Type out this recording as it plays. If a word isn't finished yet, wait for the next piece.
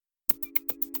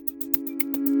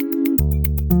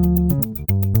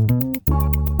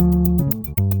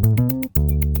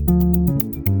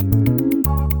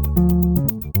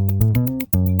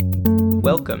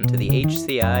the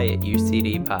HCI at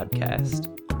UCD podcast.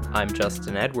 I'm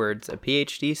Justin Edwards, a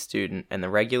PhD student and the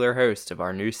regular host of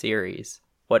our new series.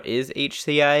 What is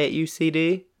HCI at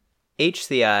UCD?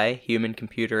 HCI,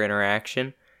 Human-Computer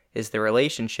Interaction, is the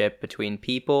relationship between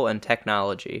people and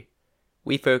technology.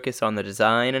 We focus on the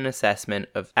design and assessment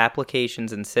of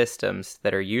applications and systems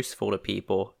that are useful to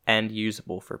people and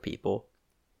usable for people.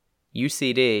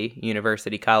 UCD,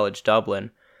 University College Dublin,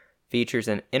 features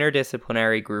an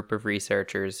interdisciplinary group of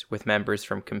researchers with members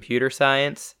from computer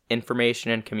science,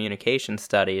 information and communication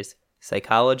studies,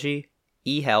 psychology,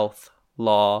 e-health,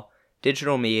 law,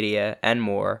 digital media, and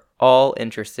more, all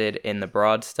interested in the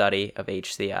broad study of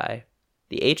HCI.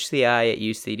 The HCI at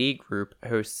UCD group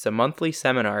hosts a monthly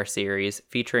seminar series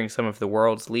featuring some of the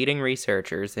world's leading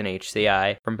researchers in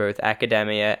HCI from both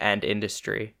academia and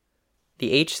industry.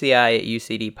 The HCI at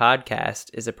UCD podcast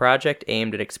is a project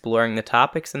aimed at exploring the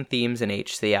topics and themes in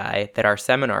HCI that our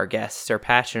seminar guests are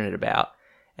passionate about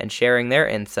and sharing their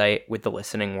insight with the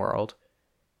listening world.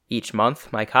 Each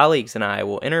month, my colleagues and I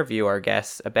will interview our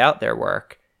guests about their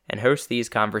work and host these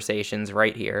conversations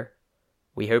right here.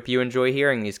 We hope you enjoy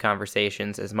hearing these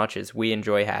conversations as much as we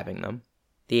enjoy having them.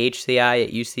 The HCI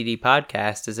at UCD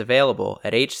podcast is available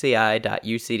at hci.ucd.ie,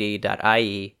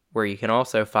 where you can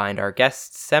also find our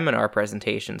guests' seminar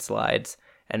presentation slides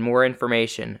and more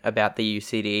information about the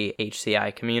UCD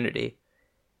HCI community.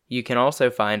 You can also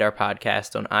find our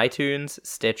podcast on iTunes,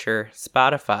 Stitcher,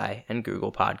 Spotify, and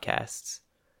Google Podcasts.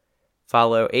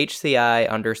 Follow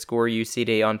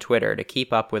HCI_UCD on Twitter to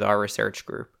keep up with our research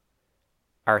group.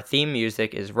 Our theme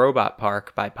music is Robot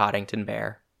Park by Poddington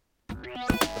Bear.